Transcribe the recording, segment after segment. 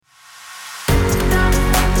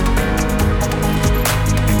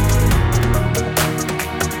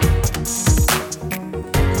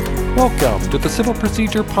Welcome to the Civil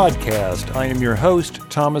Procedure Podcast. I am your host,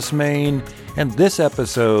 Thomas Main, and this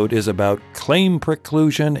episode is about claim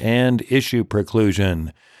preclusion and issue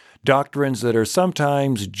preclusion, doctrines that are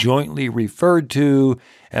sometimes jointly referred to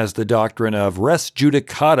as the doctrine of res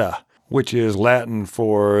judicata, which is Latin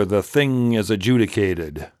for the thing is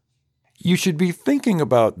adjudicated. You should be thinking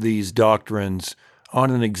about these doctrines on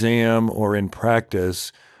an exam or in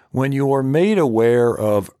practice when you are made aware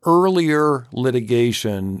of earlier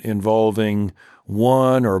litigation involving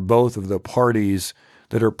one or both of the parties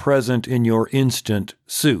that are present in your instant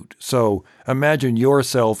suit. So imagine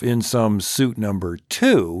yourself in some suit number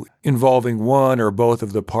 2 involving one or both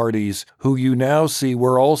of the parties who you now see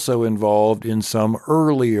were also involved in some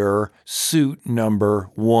earlier suit number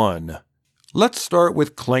 1. Let's start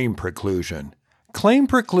with claim preclusion. Claim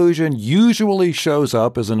preclusion usually shows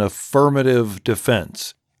up as an affirmative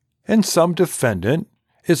defense. And some defendant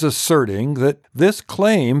is asserting that this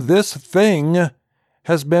claim, this thing,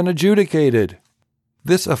 has been adjudicated.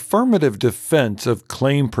 This affirmative defense of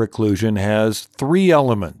claim preclusion has 3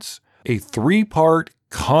 elements, a 3-part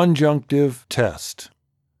conjunctive test.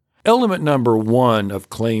 Element number 1 of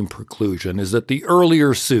claim preclusion is that the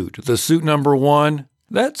earlier suit, the suit number 1,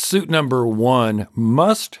 that suit number 1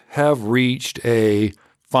 must have reached a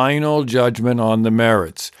final judgment on the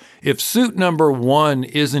merits. If suit number 1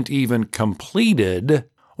 isn't even completed,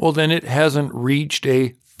 well, then it hasn't reached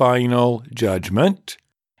a final judgment,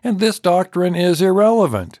 and this doctrine is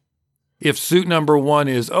irrelevant. If suit number 1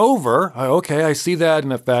 is over, okay, I see that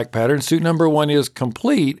in a fact pattern, suit number 1 is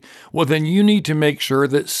complete, well, then you need to make sure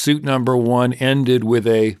that suit number 1 ended with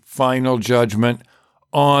a final judgment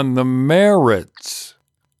on the merits.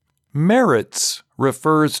 Merits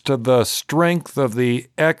refers to the strength of the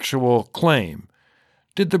actual claim.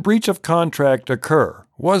 Did the breach of contract occur?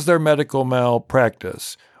 Was there medical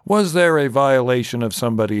malpractice? Was there a violation of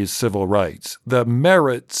somebody's civil rights? The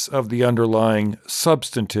merits of the underlying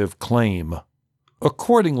substantive claim.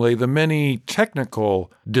 Accordingly, the many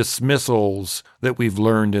technical dismissals that we've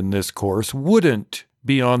learned in this course wouldn't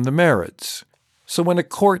be on the merits. So when a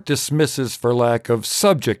court dismisses for lack of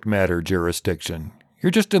subject matter jurisdiction, you're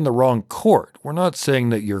just in the wrong court. We're not saying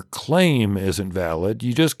that your claim isn't valid.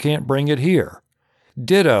 You just can't bring it here.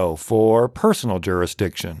 Ditto for personal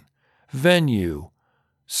jurisdiction, venue,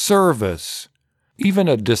 service. Even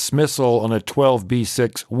a dismissal on a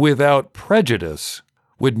 12b6 without prejudice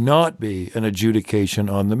would not be an adjudication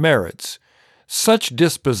on the merits. Such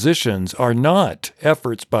dispositions are not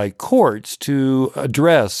efforts by courts to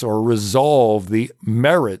address or resolve the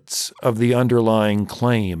merits of the underlying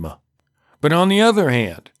claim. But on the other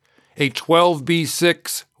hand, a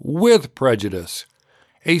 12b6 with prejudice,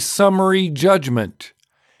 a summary judgment,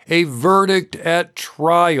 a verdict at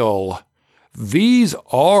trial, these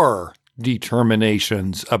are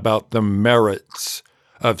determinations about the merits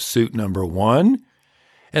of suit number 1,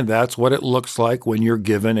 and that's what it looks like when you're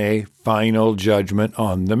given a final judgment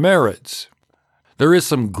on the merits. There is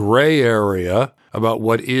some gray area about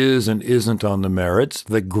what is and isn't on the merits.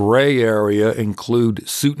 The gray area include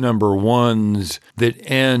suit number 1s that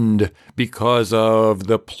end because of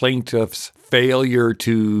the plaintiff's failure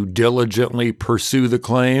to diligently pursue the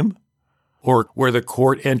claim, or where the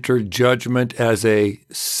court entered judgment as a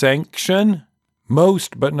sanction.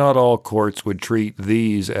 Most, but not all, courts would treat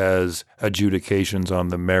these as adjudications on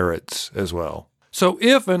the merits as well. So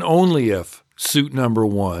if and only if suit number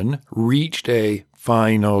 1 reached a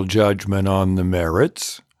final judgment on the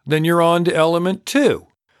merits, then you're on to element 2.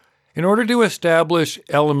 In order to establish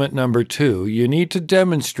element number 2, you need to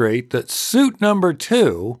demonstrate that suit number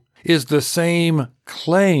 2 is the same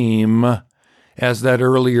claim as that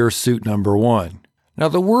earlier suit number 1. Now,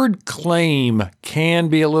 the word claim can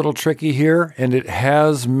be a little tricky here, and it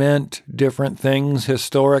has meant different things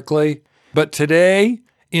historically. But today,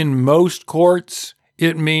 in most courts,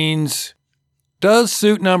 it means, does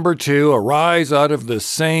suit number 2 arise out of the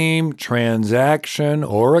same transaction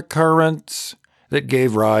or occurrence that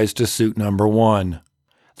gave rise to suit number 1?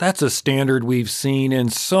 That's a standard we've seen in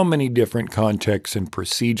so many different contexts and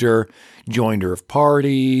procedure: joinder of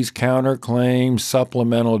parties, counterclaim,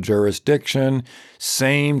 supplemental jurisdiction.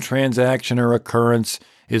 Same transaction or occurrence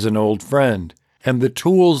is an old friend. And the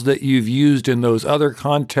tools that you've used in those other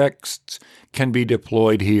contexts can be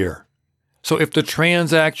deployed here. So if the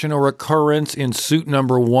transaction or occurrence in suit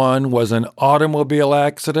number 1 was an automobile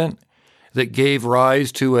accident that gave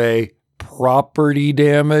rise to a property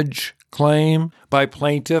damage claim by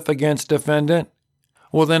plaintiff against defendant,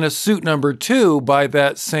 well, then a suit number 2 by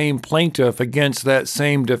that same plaintiff against that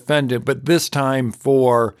same defendant, but this time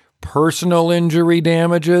for personal injury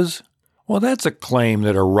damages, Well, that's a claim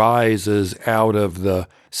that arises out of the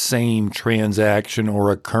same transaction or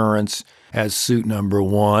occurrence as suit number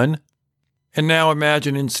 1. And now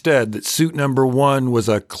imagine instead that suit number 1 was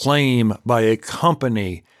a claim by a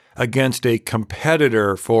company against a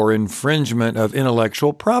competitor for infringement of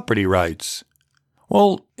intellectual property rights.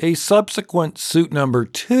 Well, a subsequent suit number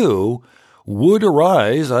 2 would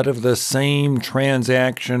arise out of the same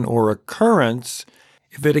transaction or occurrence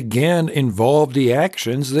if it again involved the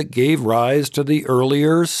actions that gave rise to the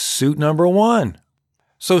earlier suit number 1.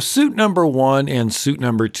 So suit number 1 and suit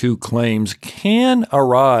number 2 claims can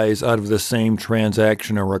arise out of the same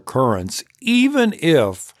transaction or occurrence, even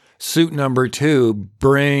if suit number 2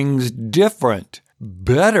 brings different,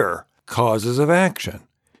 better causes of action.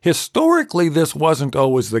 Historically, this wasn't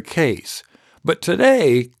always the case, but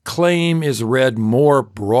today, claim is read more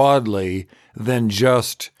broadly than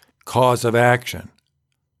just cause of action.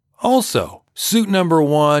 Also, suit number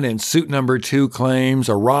 1 and suit number 2 claims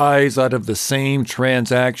arise out of the same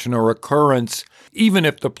transaction or occurrence, even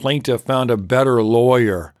if the plaintiff found a better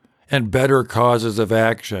lawyer and better causes of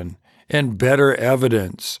action and better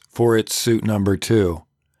evidence for its suit number 2.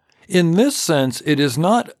 In this sense, it is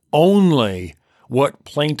not only what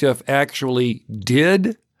plaintiff actually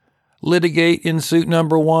did litigate in suit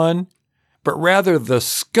number 1, but rather the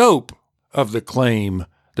scope of the claim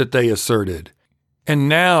that they asserted. And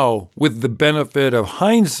now, with the benefit of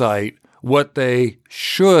hindsight, what they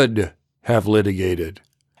should have litigated.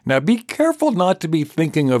 Now, be careful not to be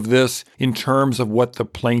thinking of this in terms of what the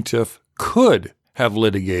plaintiff could have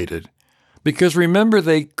litigated, because remember,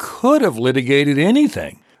 they could have litigated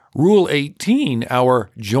anything. Rule 18,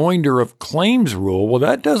 our joinder of claims rule, well,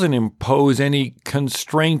 that doesn't impose any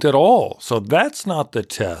constraint at all. So that's not the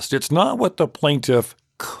test. It's not what the plaintiff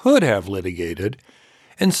could have litigated.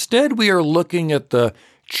 Instead, we are looking at the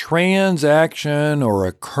transaction or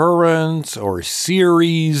occurrence or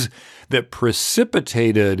series that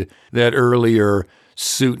precipitated that earlier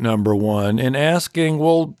suit number 1 and asking,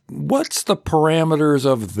 well, what's the parameters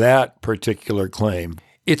of that particular claim?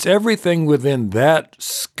 It's everything within that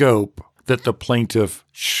scope that the plaintiff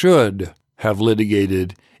should have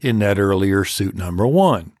litigated in that earlier suit number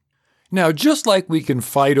 1. Now, just like we can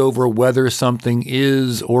fight over whether something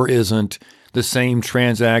is or isn't the same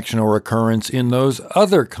transaction or occurrence in those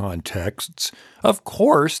other contexts, of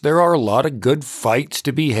course, there are a lot of good fights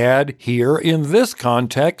to be had here in this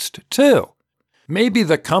context, too. Maybe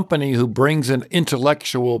the company who brings an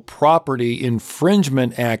intellectual property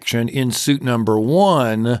infringement action in suit number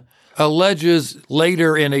 1 alleges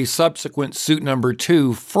later in a subsequent suit number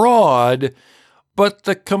 2 fraud, but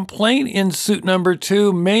the complaint in suit number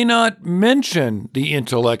 2 may not mention the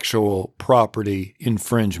intellectual property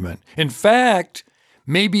infringement. In fact,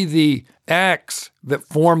 maybe the acts that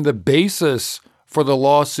form the basis for the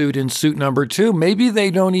lawsuit in suit number 2, maybe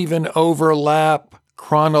they don't even overlap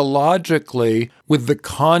chronologically with the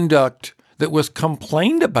conduct that was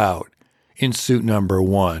complained about in suit number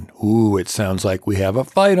 1. Ooh, it sounds like we have a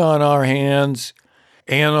fight on our hands.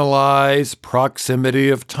 Analyze proximity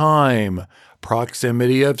of time,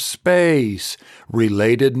 proximity of space,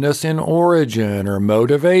 relatedness in origin or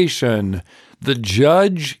motivation. The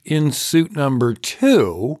judge in suit number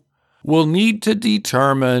 2 will need to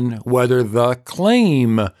determine whether the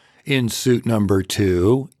claim in suit number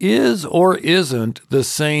 2 is or isn't the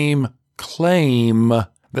same claim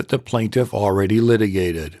that the plaintiff already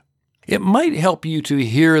litigated. It might help you to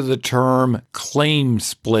hear the term claim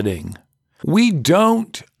splitting. We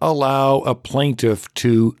don't allow a plaintiff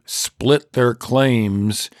to split their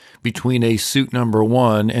claims between a suit number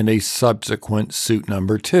 1 and a subsequent suit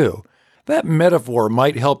number 2. That metaphor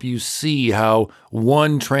might help you see how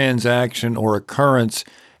one transaction or occurrence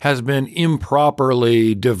has been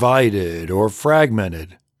improperly divided or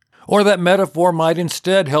fragmented. Or that metaphor might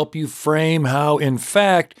instead help you frame how, in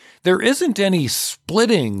fact, there isn't any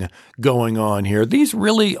splitting going on here. These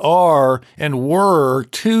really are and were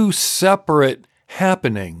two separate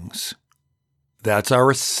happenings. That's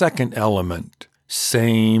our second element,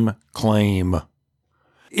 same claim.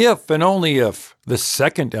 If and only if the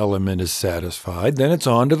second element is satisfied, then it's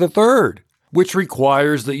on to the third, which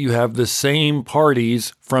requires that you have the same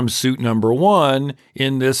parties from suit number 1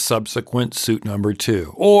 in this subsequent suit number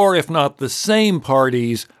 2. Or if not the same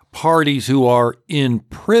parties, parties who are in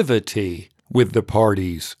privity with the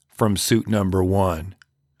parties from suit number 1.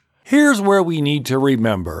 Here's where we need to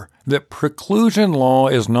remember that preclusion law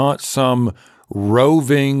is not some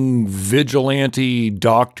roving vigilante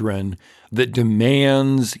doctrine that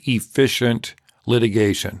demands efficient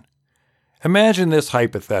litigation. Imagine this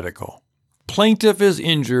hypothetical. Plaintiff is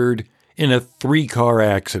injured in a 3-car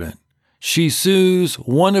accident. She sues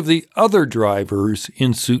one of the other drivers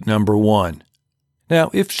in suit number 1.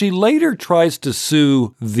 Now, if she later tries to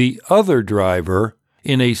sue the other driver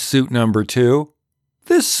in a suit number 2,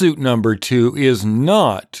 this suit number 2 is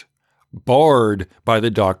not barred by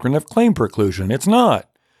the doctrine of claim preclusion. It's not.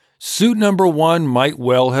 Suit number 1 might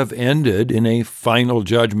well have ended in a final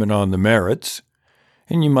judgment on the merits,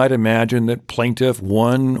 and you might imagine that plaintiff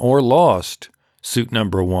won or lost suit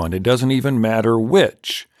number 1. It doesn't even matter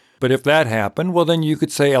which. But if that happened, well, then you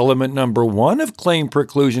could say element number 1 of claim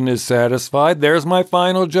preclusion is satisfied. There's my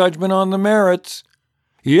final judgment on the merits.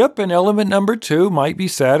 Yep, and element number 2 might be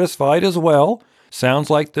satisfied as well.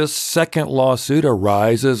 Sounds like this second lawsuit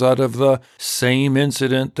arises out of the same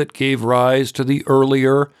incident that gave rise to the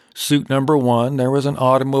earlier suit number 1. There was an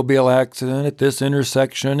automobile accident at this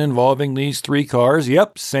intersection involving these 3 cars.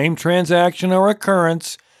 Yep, same transaction or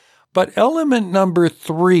occurrence. But element number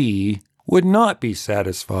 3 would not be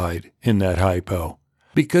satisfied in that hypo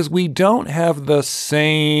because we don't have the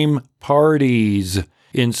same parties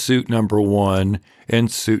in suit number 1 and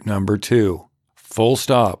suit number 2. Full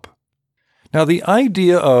stop. Now, the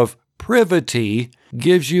idea of privity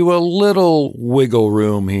gives you a little wiggle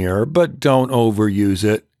room here, but don't overuse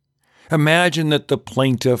it. Imagine that the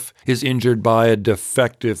plaintiff is injured by a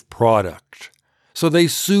defective product, so they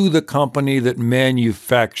sue the company that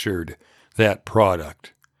manufactured that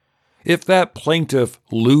product. If that plaintiff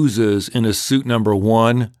loses in a suit number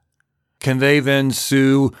 1, can they then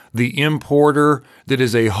sue the importer that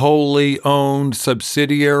is a wholly owned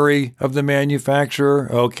subsidiary of the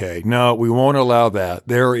manufacturer? Okay, no, we won't allow that.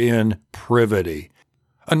 They're in privity.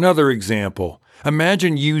 Another example,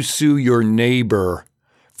 imagine you sue your neighbor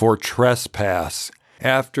for trespass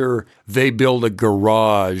after they build a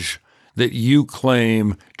garage that you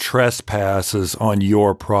claim trespasses on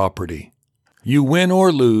your property. You win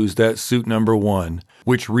or lose that suit number 1,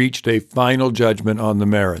 which reached a final judgment on the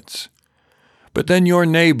merits. But then your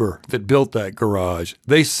neighbor that built that garage,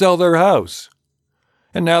 they sell their house.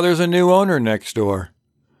 And now there's a new owner next door.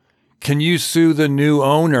 Can you sue the new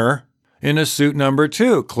owner in a suit number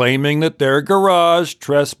 2, claiming that their garage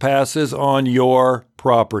trespasses on your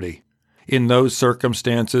property? In those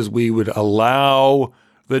circumstances, we would allow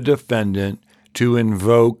the defendant to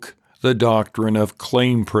invoke the doctrine of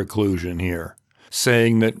claim preclusion here,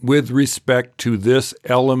 saying that with respect to this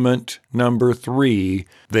element number 3,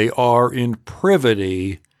 they are in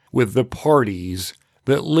privity with the parties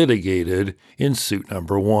that litigated in suit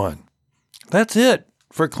number 1. That's it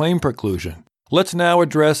for claim preclusion. Let's now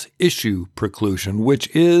address issue preclusion, which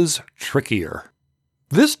is trickier.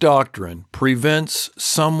 This doctrine prevents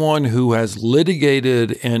someone who has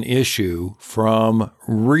litigated an issue from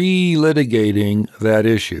re-litigating that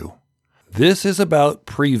issue. This is about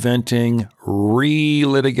preventing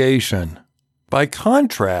re-litigation. By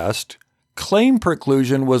contrast, claim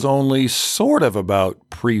preclusion was only sort of about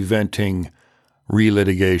preventing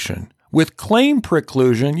re-litigation. With claim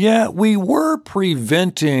preclusion, we were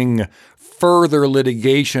preventing further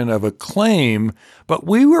litigation of a claim, but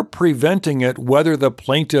we were preventing it whether the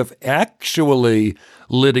plaintiff actually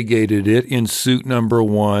litigated it in suit number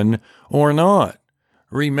 1 or not.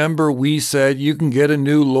 Remember, we said you can get a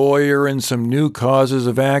new lawyer and some new causes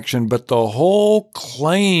of action, but the whole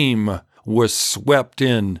claim was swept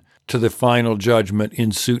in to the final judgment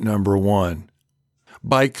in suit number 1.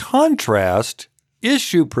 By contrast,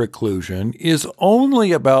 issue preclusion is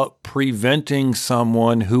only about preventing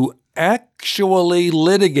someone who actually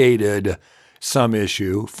litigated some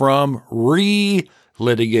issue from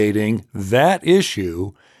re-litigating that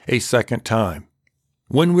issue a second time.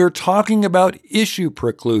 When we're talking about issue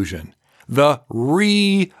preclusion, the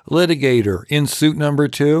re-litigator in suit number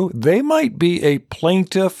 2, they might be a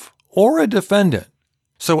plaintiff or a defendant.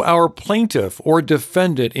 So our plaintiff or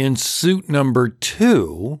defendant in suit number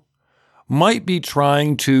 2 might be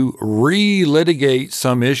trying to re-litigate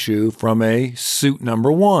some issue from a suit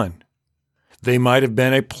number 1. They might have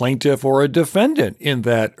been a plaintiff or a defendant in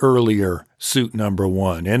that earlier suit number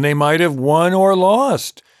 1, and they might have won or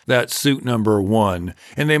lost that suit number 1,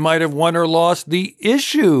 and they might have won or lost the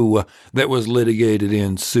issue that was litigated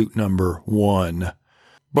in suit number 1.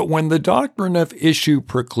 But when the doctrine of issue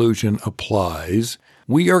preclusion applies,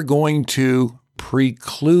 we are going to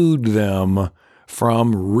preclude them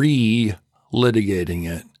from re-litigating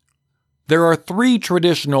it. There are 3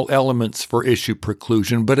 traditional elements for issue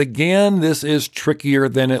preclusion, but again, this is trickier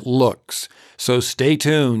than it looks. So stay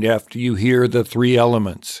tuned after you hear the 3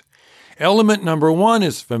 elements. Element number 1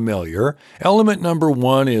 is familiar. Element number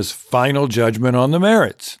 1 is final judgment on the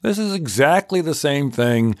merits. This is exactly the same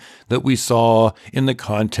thing that we saw in the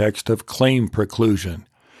context of claim preclusion.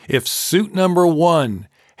 If suit number 1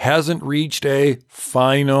 hasn't reached a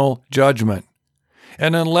final judgment.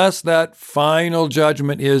 And unless that final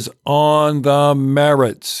judgment is on the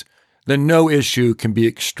merits, then no issue can be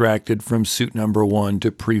extracted from suit number 1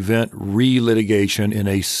 to prevent relitigation in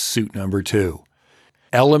a suit number 2.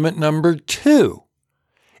 Element number 2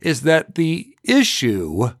 is that the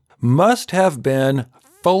issue must have been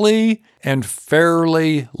fully and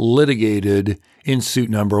fairly litigated in suit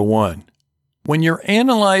number 1. When you're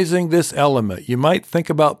analyzing this element, you might think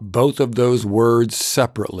about both of those words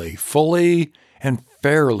separately, fully and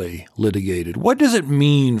fairly litigated. What does it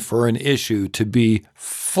mean for an issue to be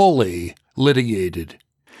fully litigated?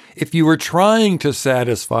 If you were trying to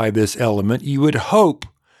satisfy this element, you would hope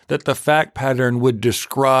that the fact pattern would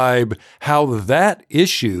describe how that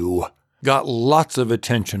issue got lots of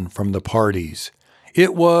attention from the parties.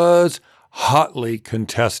 It was hotly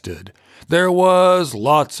contested. There was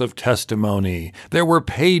lots of testimony. There were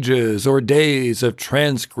pages or days of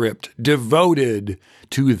transcript devoted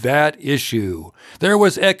to that issue. There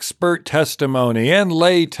was expert testimony and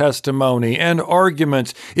lay testimony and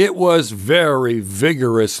arguments. It was very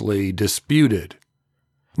vigorously disputed.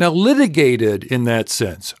 Now, litigated in that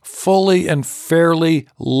sense, fully and fairly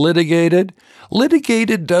litigated,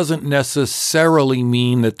 litigated doesn't necessarily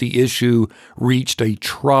mean that the issue reached a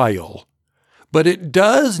trial, but it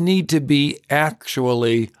does need to be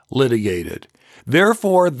actually litigated.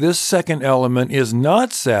 Therefore, this second element is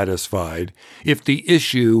not satisfied if the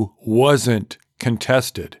issue wasn't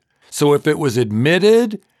contested. So if it was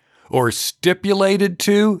admitted or stipulated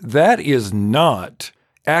to, that is not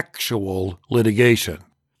actual litigation.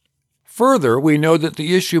 Further, we know that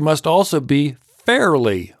the issue must also be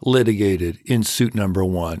fairly litigated in suit number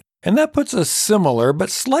 1. And that puts a similar but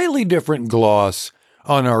slightly different gloss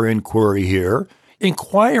on our inquiry here.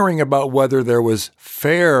 Inquiring about whether there was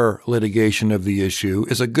fair litigation of the issue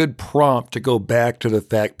is a good prompt to go back to the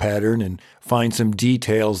fact pattern and find some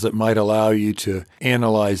details that might allow you to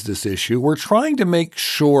analyze this issue. We're trying to make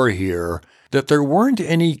sure here that there weren't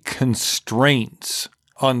any constraints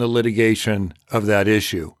on the litigation of that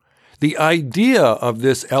issue. The idea of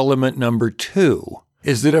this element number 2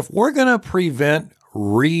 is that if we're going to prevent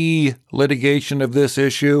re-litigation of this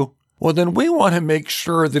issue, well, then we want to make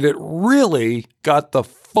sure that it really got the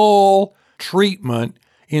full treatment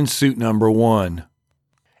in suit number 1.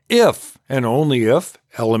 If, and only if,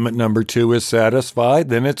 element number 2 is satisfied,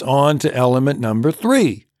 then it's on to element number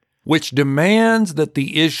 3, which demands that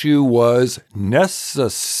the issue was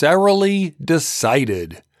necessarily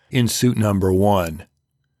decided in suit number 1.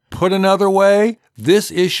 Put another way,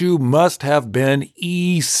 this issue must have been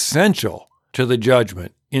essential to the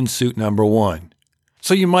judgment in suit number 1.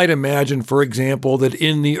 So you might imagine, for example, that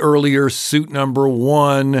in the earlier suit number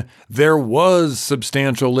 1, there was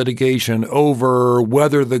substantial litigation over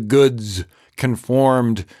whether the goods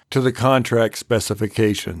conformed to the contract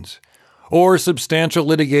specifications, or substantial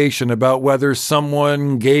litigation about whether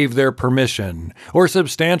someone gave their permission, or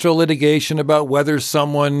substantial litigation about whether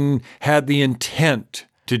someone had the intent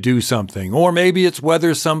to do something, or maybe it's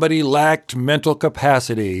whether somebody lacked mental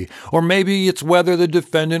capacity, or maybe it's whether the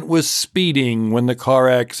defendant was speeding when the car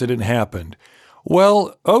accident happened.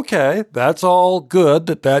 Well, okay, that's all good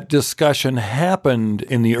that discussion happened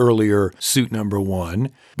in the earlier suit number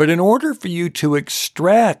 1, but in order for you to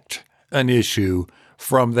extract an issue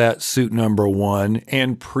from that suit number 1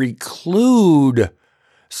 and preclude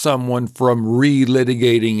someone from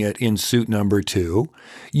relitigating it in suit number 2,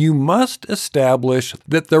 you must establish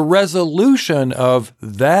that the resolution of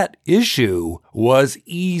that issue was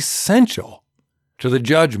essential to the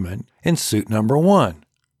judgment in suit number 1.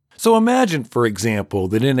 So imagine, for example,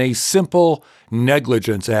 that in a simple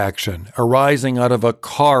negligence action arising out of a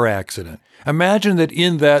car accident, imagine that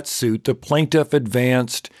in that suit the plaintiff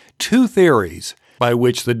advanced 2 theories by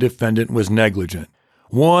which the defendant was negligent.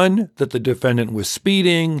 1, that the defendant was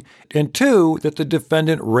speeding, and 2, that the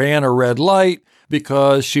defendant ran a red light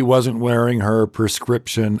because she wasn't wearing her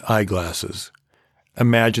prescription eyeglasses.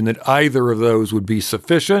 Imagine that either of those would be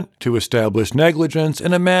sufficient to establish negligence,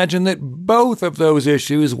 and imagine that both of those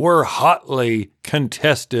issues were hotly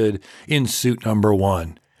contested in suit number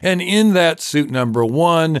 1. And in that suit number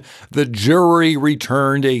 1, the jury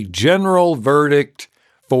returned a general verdict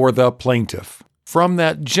for the plaintiff. From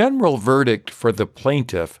that general verdict for the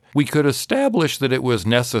plaintiff, we could establish that it was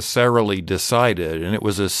necessarily decided and it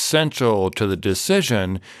was essential to the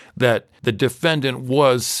decision that the defendant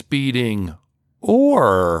was speeding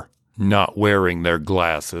or not wearing their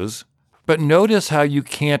glasses. But notice how you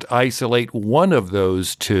can't isolate one of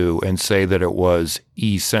those two and say that it was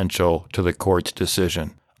essential to the court's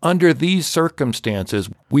decision. Under these circumstances,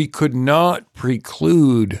 we could not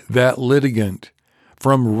preclude that litigant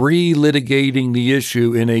from relitigating the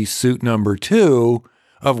issue in a suit number 2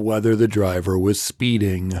 of whether the driver was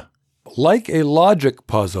speeding. Like a logic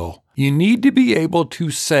puzzle, you need to be able to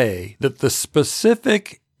say that the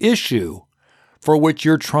specific issue for which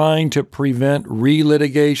you're trying to prevent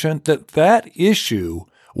relitigation, that issue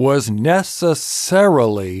was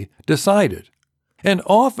necessarily decided. And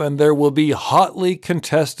often there will be hotly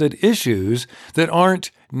contested issues that aren't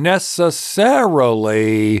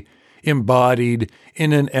necessarily embodied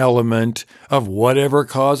in an element of whatever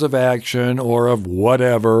cause of action or of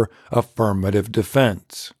whatever affirmative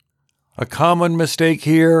defense. A common mistake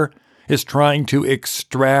here is trying to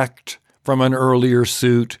extract from an earlier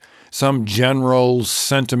suit some general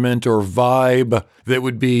sentiment or vibe that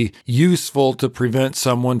would be useful to prevent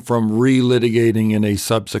someone from relitigating in a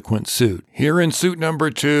subsequent suit. Here in suit number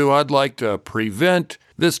 2, I'd like to prevent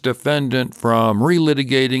this defendant from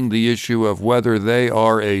relitigating the issue of whether they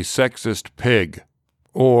are a sexist pig,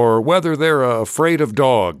 or whether they're afraid of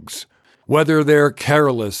dogs, whether they're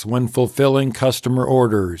careless when fulfilling customer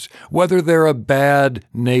orders, whether they're a bad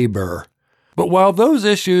neighbor. But while those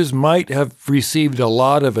issues might have received a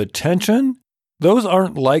lot of attention, those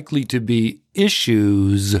aren't likely to be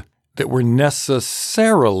issues that were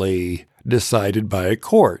necessarily decided by a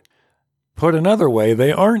court. Put another way,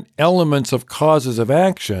 they aren't elements of causes of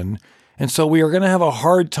action, and so we are going to have a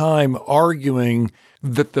hard time arguing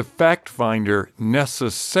that the fact finder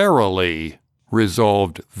necessarily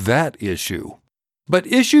resolved that issue. But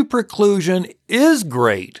issue preclusion is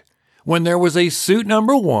great when there was a suit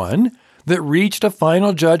number 1 that reached a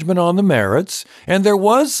final judgment on the merits, and there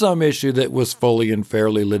was some issue that was fully and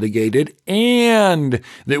fairly litigated and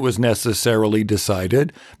that was necessarily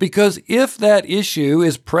decided, because if that issue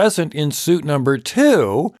is present in suit number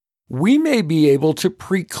 2, we may be able to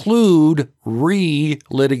preclude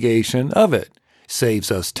re-litigation of it.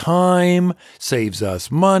 Saves us time, saves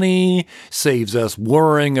us money, saves us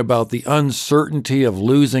worrying about the uncertainty of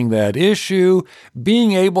losing that issue,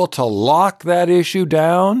 being able to lock that issue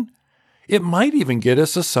down. It might even get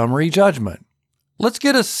us a summary judgment. Let's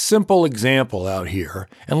get a simple example out here,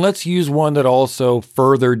 and let's use one that also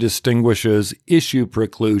further distinguishes issue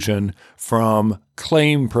preclusion from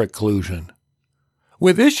claim preclusion.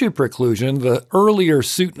 With issue preclusion, the earlier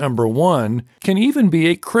suit number 1 can even be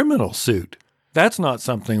a criminal suit. That's not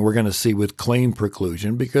something we're going to see with claim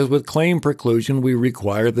preclusion, because with claim preclusion, we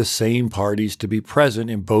require the same parties to be present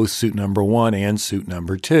in both suit number 1 and suit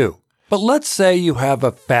number 2. But let's say you have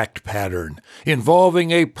a fact pattern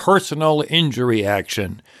involving a personal injury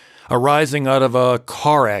action arising out of a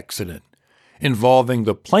car accident involving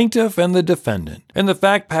the plaintiff and the defendant. And the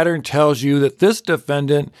fact pattern tells you that this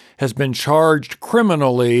defendant has been charged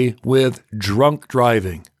criminally with drunk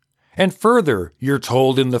driving. And further, you're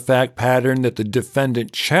told in the fact pattern that the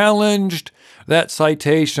defendant challenged that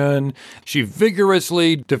citation. She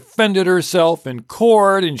vigorously defended herself in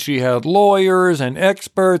court, and she had lawyers and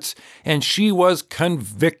experts, and she was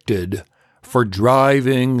convicted for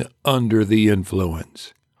driving under the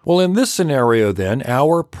influence. Well, in this scenario then,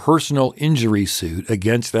 our personal injury suit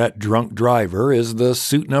against that drunk driver is the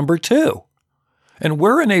suit number 2. And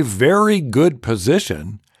we're in a very good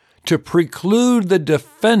position to preclude the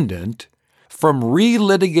defendant from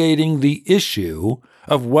relitigating the issue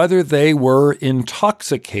of whether they were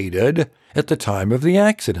intoxicated at the time of the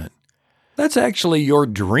accident. That's actually your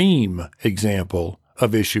dream example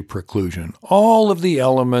of issue preclusion. All of the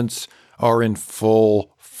elements are in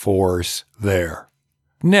full force there.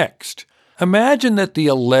 Next, imagine that the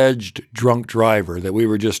alleged drunk driver that we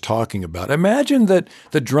were just talking about, imagine that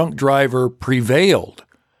the drunk driver prevailed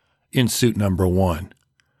in suit number 1.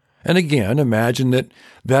 And again, imagine that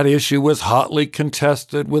that issue was hotly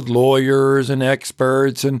contested with lawyers and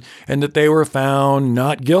experts and that they were found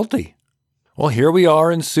not guilty. Well, here we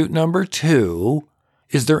are in suit number 2.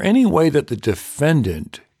 Is there any way that the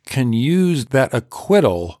defendant can use that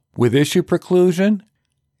acquittal with issue preclusion?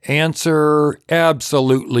 Answer,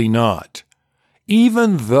 absolutely not.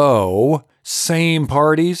 Even though same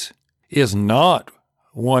parties is not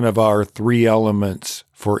one of our 3 elements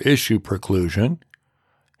for issue preclusion,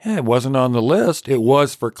 it wasn't on the list. It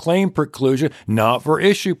was for claim preclusion, not for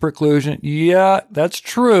issue preclusion. Yeah, that's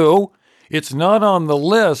true. It's not on the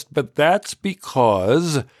list, but that's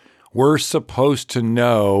because we're supposed to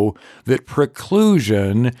know that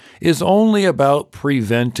preclusion is only about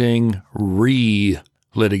preventing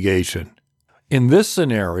re-litigation. In this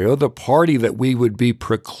scenario, the party that we would be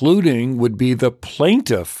precluding would be the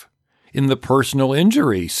plaintiff in the personal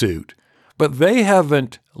injury suit, but they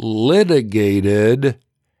haven't litigated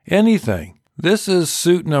anything. This is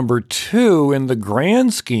suit number 2 in the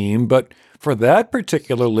grand scheme, but For that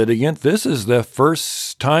particular litigant, this is the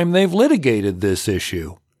first time they've litigated this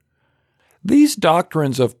issue. These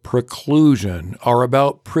doctrines of preclusion are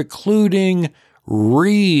about precluding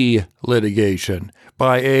re-litigation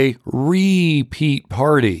by a repeat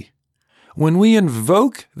party. When we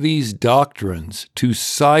invoke these doctrines to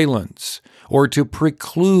silence or to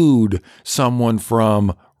preclude someone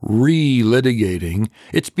from re-litigating,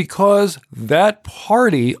 it's because that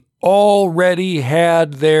party already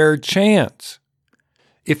had their chance.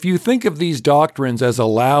 If you think of these doctrines as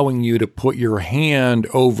allowing you to put your hand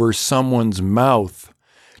over someone's mouth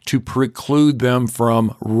to preclude them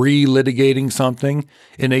from re-litigating something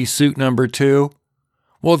in a suit number 2,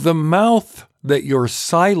 well, the mouth that you're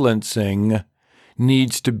silencing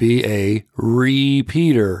needs to be a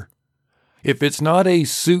repeater. If it's not a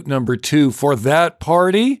suit number 2 for that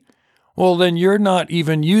party, well, then you're not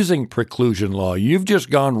even using preclusion law. You've just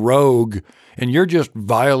gone rogue, and you're just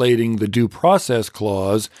violating the due process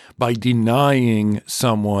clause by denying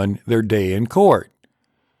someone their day in court.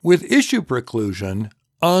 With issue preclusion,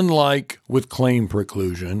 unlike with claim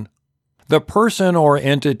preclusion, the person or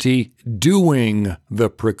entity doing the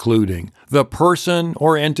precluding, the person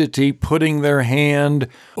or entity putting their hand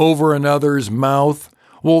over another's mouth,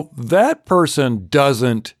 well, that person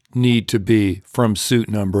doesn't need to be from suit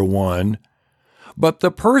number 1, but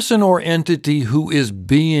the person or entity who is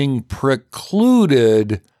being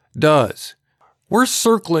precluded does. We're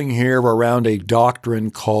circling here around a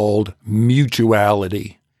doctrine called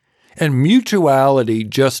mutuality. And mutuality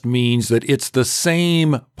just means that it's the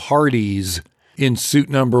same parties in suit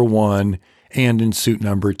number 1 and in suit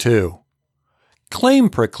number 2. Claim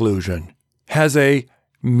preclusion has a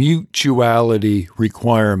mutuality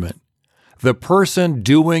requirement. The person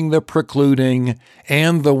doing the precluding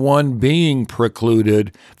and the one being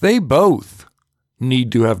precluded, they both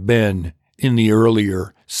need to have been in the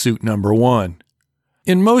earlier suit number 1.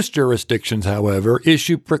 In most jurisdictions, however,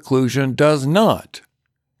 issue preclusion does not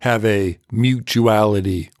have a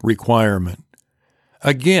mutuality requirement.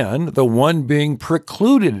 Again, the one being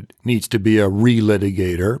precluded needs to be a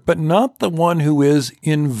relitigator, but not the one who is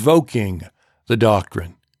invoking the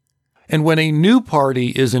doctrine. And when a new party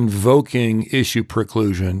is invoking issue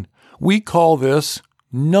preclusion, we call this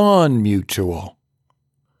non-mutual.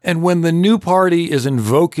 And when the new party is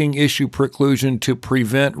invoking issue preclusion to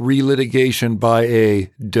prevent relitigation by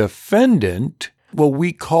a defendant, well,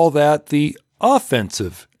 we call that the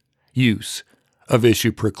offensive use of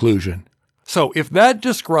issue preclusion. So if that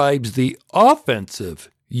describes the offensive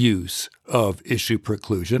use of issue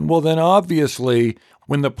preclusion, well, then obviously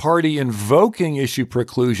when the party invoking issue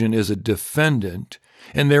preclusion is a defendant,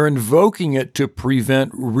 and they're invoking it to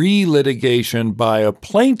prevent relitigation by a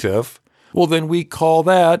plaintiff, well, then we call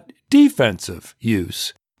that defensive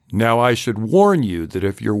use. Now, I should warn you that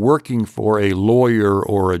if you're working for a lawyer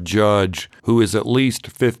or a judge who is at least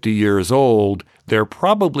 50 years old, they're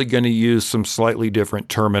probably going to use some slightly different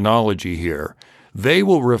terminology here. They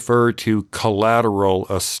will refer to collateral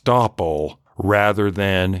estoppel rather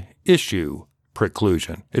than issue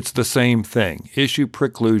preclusion. It's the same thing. Issue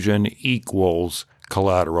preclusion equals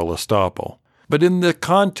collateral estoppel. But in the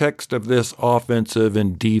context of this offensive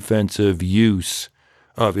and defensive use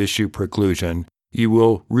of issue preclusion, you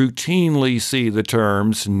will routinely see the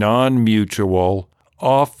terms non-mutual,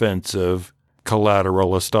 offensive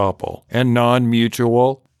collateral estoppel, and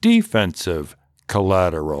non-mutual, defensive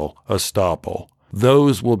collateral estoppel.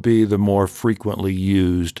 Those will be the more frequently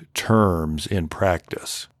used terms in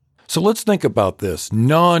practice. So let's think about this.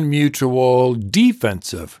 Non-mutual,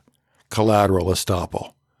 defensive collateral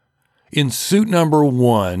estoppel. In suit number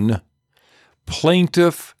 1,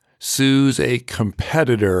 plaintiff sues a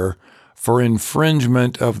competitor for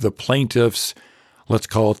infringement of the plaintiff's, let's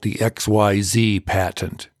call it the XYZ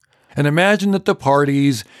patent. And imagine that the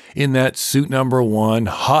parties in that suit number 1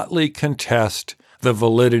 hotly contest the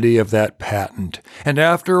validity of that patent. And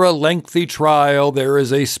after a lengthy trial, there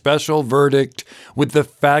is a special verdict with the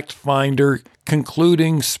fact finder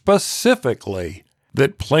concluding specifically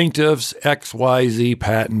that plaintiff's XYZ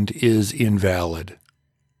patent is invalid.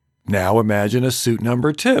 Now imagine a suit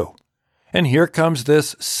number 2. And here comes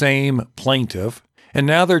this same plaintiff, and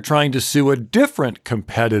now they're trying to sue a different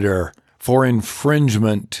competitor for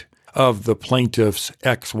infringement of the plaintiff's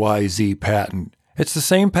XYZ patent. It's the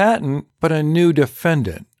same patent, but a new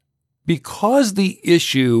defendant. Because the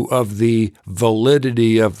issue of the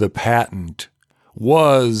validity of the patent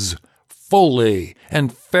was fully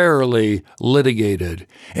and fairly litigated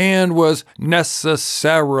and was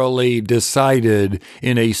necessarily decided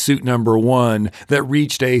in a suit number 1 that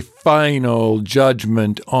reached a final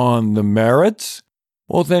judgment on the merits,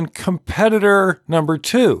 Well, then competitor number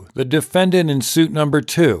 2, the defendant in suit number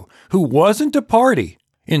 2, who wasn't a party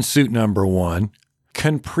in suit number 1,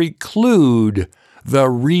 can preclude the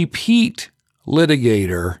repeat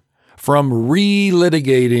litigator from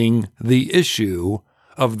relitigating the issue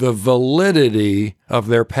of the validity of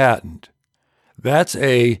their patent. That's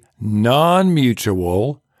a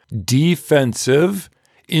non-mutual, defensive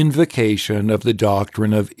invocation of the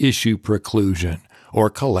doctrine of issue preclusion or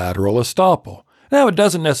collateral estoppel. Now, it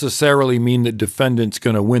doesn't necessarily mean that defendant's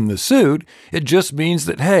going to win the suit. It just means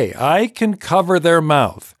that, hey, I can cover their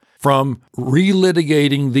mouth from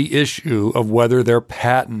relitigating the issue of whether their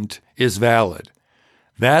patent is valid.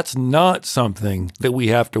 That's not something that we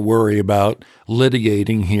have to worry about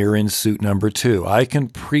litigating here in suit number 2. I can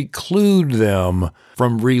preclude them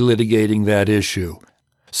from relitigating that issue.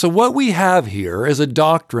 So what we have here is a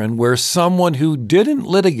doctrine where someone who didn't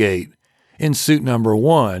litigate in suit number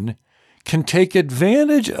 1 can take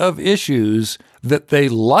advantage of issues that they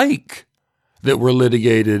like that were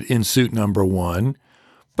litigated in suit number 1,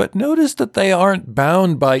 but notice that they aren't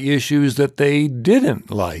bound by issues that they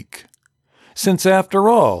didn't like. Since after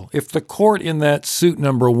all, if the court in that suit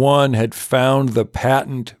number 1 had found the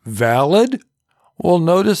patent valid, well,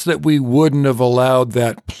 notice that we wouldn't have allowed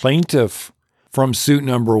that plaintiff from suit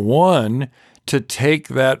number 1 to take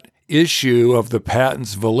that issue of the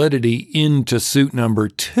patent's validity into suit number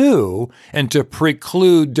 2 and to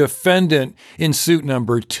preclude defendant in suit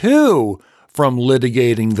number 2 from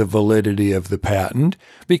litigating the validity of the patent,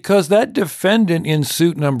 because that defendant in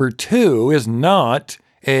suit number 2 is not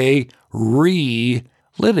a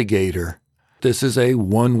re-litigator. This is a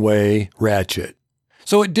one-way ratchet.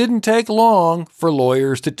 So it didn't take long for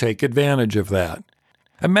lawyers to take advantage of that.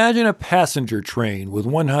 Imagine a passenger train with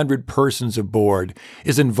 100 persons aboard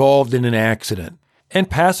is involved in an accident,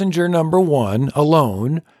 and passenger number 1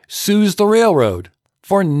 alone sues the railroad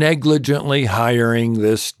for negligently hiring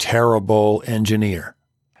this terrible engineer.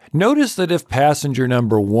 Notice that if passenger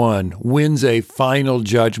number 1 wins a final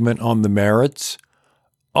judgment on the merits,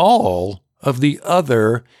 all of the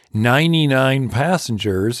other 99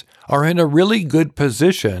 passengers are in a really good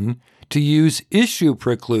position to use issue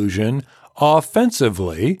preclusion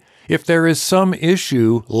offensively if there is some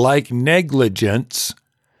issue like negligence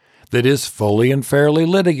that is fully and fairly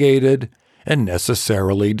litigated and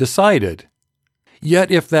necessarily decided. Yet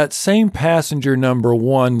if that same passenger number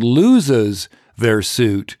 1 loses their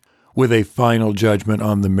suit with a final judgment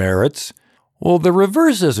on the merits, well, the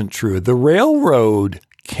reverse isn't true. The railroad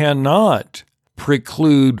cannot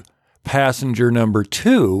preclude passenger number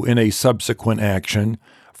 2 in a subsequent action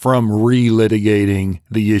from relitigating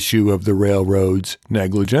the issue of the railroad's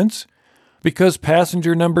negligence, because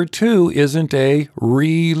passenger number 2 isn't a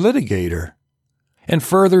relitigator. And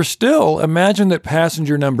further still, imagine that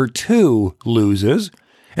passenger number 2 loses,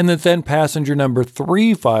 and that then passenger number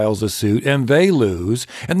 3 files a suit and they lose,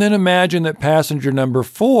 and then imagine that passenger number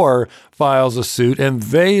 4 files a suit and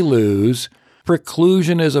they lose.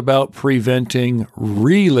 Preclusion is about preventing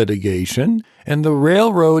relitigation, and the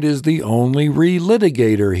railroad is the only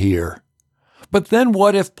relitigator here. But then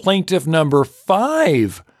what if plaintiff number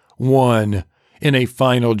 5 won in a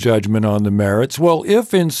final judgment on the merits? Well,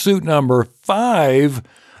 if in suit number 5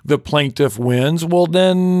 the plaintiff wins, well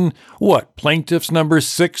then what? Plaintiffs number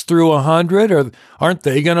 6 through 100? Or aren't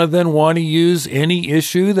they going to then want to use any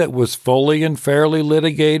issue that was fully and fairly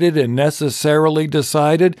litigated and necessarily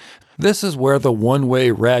decided? This is where the one-way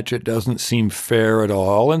ratchet doesn't seem fair at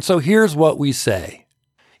all, and so here's what we say.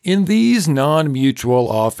 In these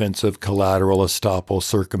non-mutual offensive collateral estoppel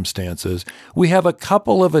circumstances, we have a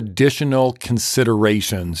couple of additional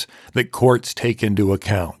considerations that courts take into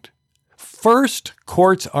account. First,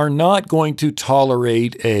 courts are not going to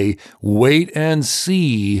tolerate a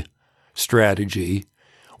wait-and-see strategy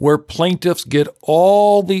where plaintiffs get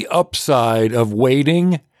all the upside of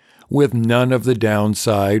waiting with none of the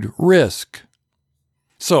downside risk.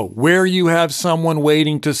 So, where you have someone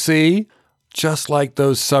waiting to see, just like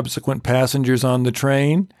those subsequent passengers on the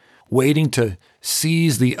train, waiting to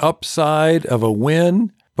seize the upside of a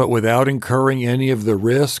win, but without incurring any of the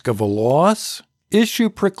risk of a loss, issue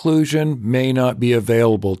preclusion may not be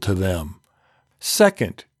available to them.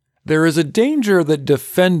 Second, there is a danger that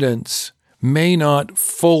defendants may not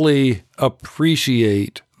fully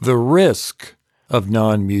appreciate the risk of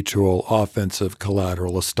non-mutual offensive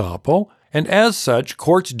collateral estoppel, and as such,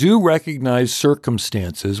 courts do recognize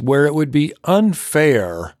circumstances where it would be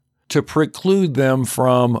unfair to preclude them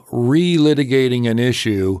from relitigating an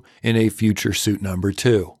issue in a future suit number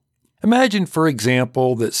 2. Imagine, for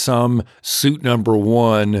example, that some suit number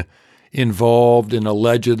 1 involved an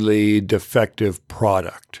allegedly defective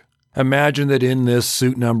product. Imagine that in this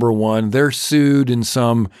suit number one, they're sued in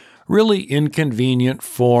some really inconvenient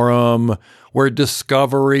forum where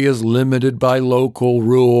discovery is limited by local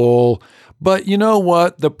rule. But you know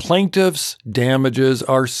what? The plaintiff's damages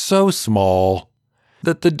are so small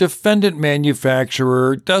that the defendant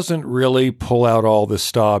manufacturer doesn't really pull out all the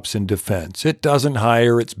stops in defense. It doesn't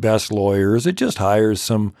hire its best lawyers. It just hires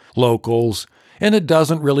some locals. And it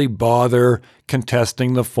doesn't really bother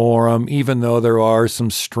contesting the forum, even though there are some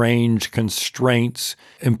strange constraints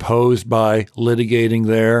imposed by litigating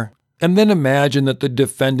there. And then imagine that the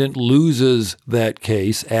defendant loses that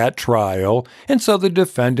case at trial, and so the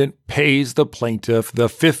defendant pays the plaintiff the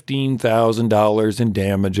 $15,000 in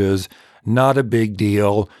damages. Not a big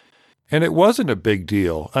deal. And it wasn't a big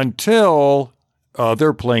deal until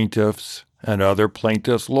other plaintiffs and other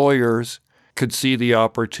plaintiffs' lawyers could see the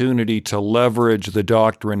opportunity to leverage the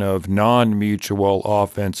doctrine of non-mutual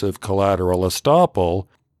offensive collateral estoppel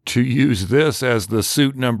to use this as the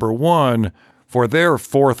suit number one for their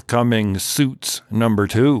forthcoming suits number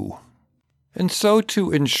two. And so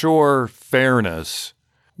to ensure fairness,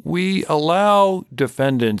 we allow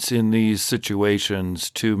defendants in these situations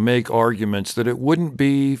to make arguments that it wouldn't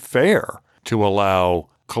be fair to allow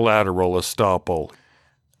collateral estoppel.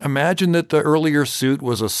 Imagine that the earlier suit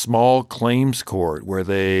was a small claims court where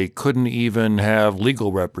they couldn't even have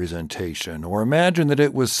legal representation, or imagine that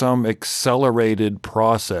it was some accelerated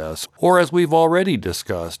process, or as we've already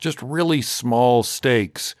discussed, just really small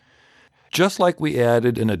stakes. Just like we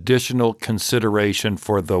added an additional consideration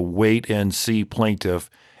for the wait-and-see plaintiff,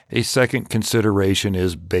 a second consideration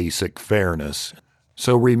is basic fairness.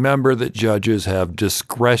 So remember that judges have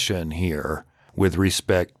discretion here with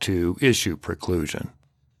respect to issue preclusion.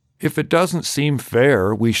 If it doesn't seem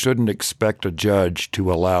fair, we shouldn't expect a judge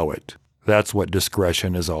to allow it. That's what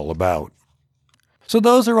discretion is all about. So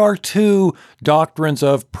those are our two doctrines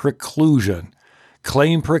of preclusion.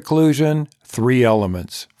 Claim preclusion, 3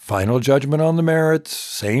 elements. Final judgment on the merits,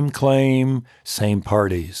 same claim, same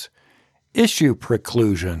parties. Issue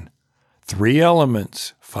preclusion, 3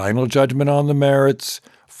 elements. Final judgment on the merits,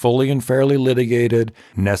 fully and fairly litigated,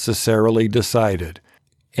 necessarily decided.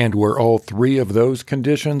 And where all 3 of those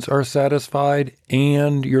conditions are satisfied,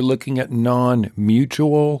 and you're looking at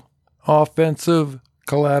non-mutual offensive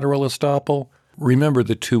collateral estoppel, remember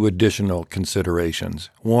the 2 additional considerations.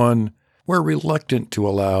 1, we're reluctant to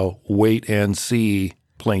allow wait-and-see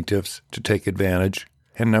plaintiffs to take advantage.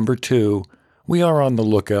 And number 2, we are on the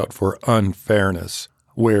lookout for unfairness,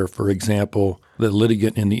 where, for example, the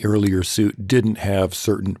litigant in the earlier suit didn't have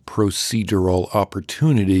certain procedural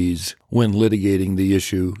opportunities when litigating the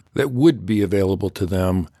issue that would be available to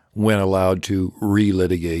them when allowed to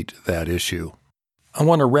relitigate that issue. I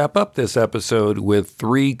want to wrap up this episode with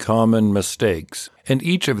 3 common mistakes, and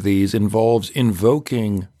each of these involves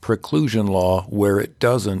invoking preclusion law where it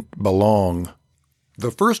doesn't belong.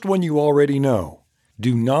 The first one you already know.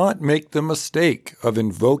 Do not make the mistake of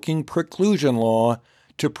invoking preclusion law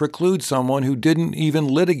to preclude someone who didn't even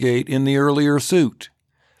litigate in the earlier suit.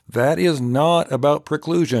 That is not about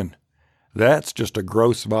preclusion. That's just a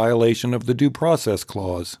gross violation of the Due Process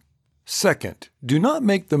Clause. Second, do not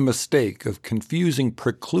make the mistake of confusing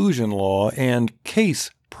preclusion law and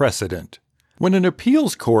case precedent. When an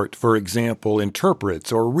appeals court, for example,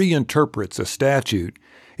 interprets or reinterprets a statute,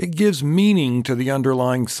 it gives meaning to the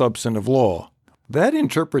underlying substantive law. That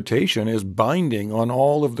interpretation is binding on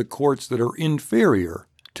all of the courts that are inferior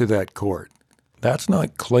to that court. That's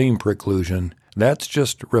not claim preclusion. That's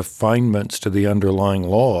just refinements to the underlying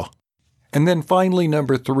law. And then finally,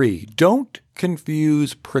 number 3, don't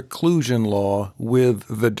confuse preclusion law with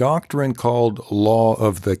the doctrine called law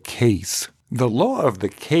of the case. The law of the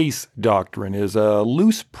case doctrine is a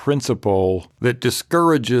loose principle that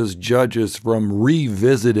discourages judges from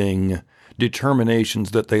revisiting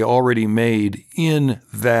determinations that they already made in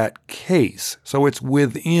that case. So it's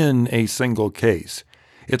within a single case.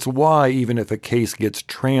 It's why even if a case gets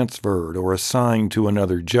transferred or assigned to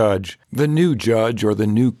another judge, the new judge or the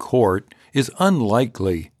new court is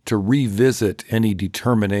unlikely to revisit any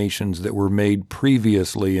determinations that were made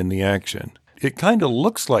previously in the action. It kind of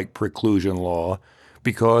looks like preclusion law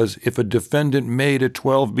because if a defendant made a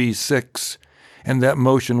 12b-6 and that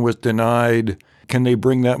motion was denied, can they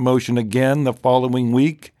bring that motion again the following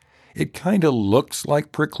week? It kind of looks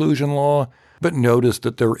like preclusion law, but notice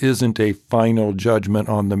that there isn't a final judgment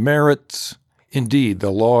on the merits. Indeed,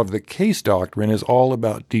 the law of the case doctrine is all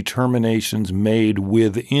about determinations made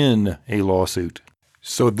within a lawsuit.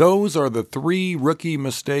 So those are the 3 rookie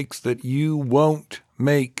mistakes that you won't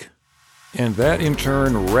make. And that in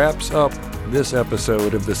turn wraps up this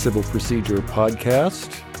episode of the Civil Procedure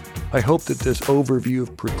Podcast. I hope that this overview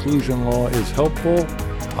of preclusion law is helpful.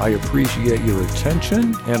 I appreciate your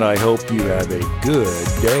attention, and I hope you have a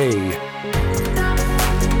good day.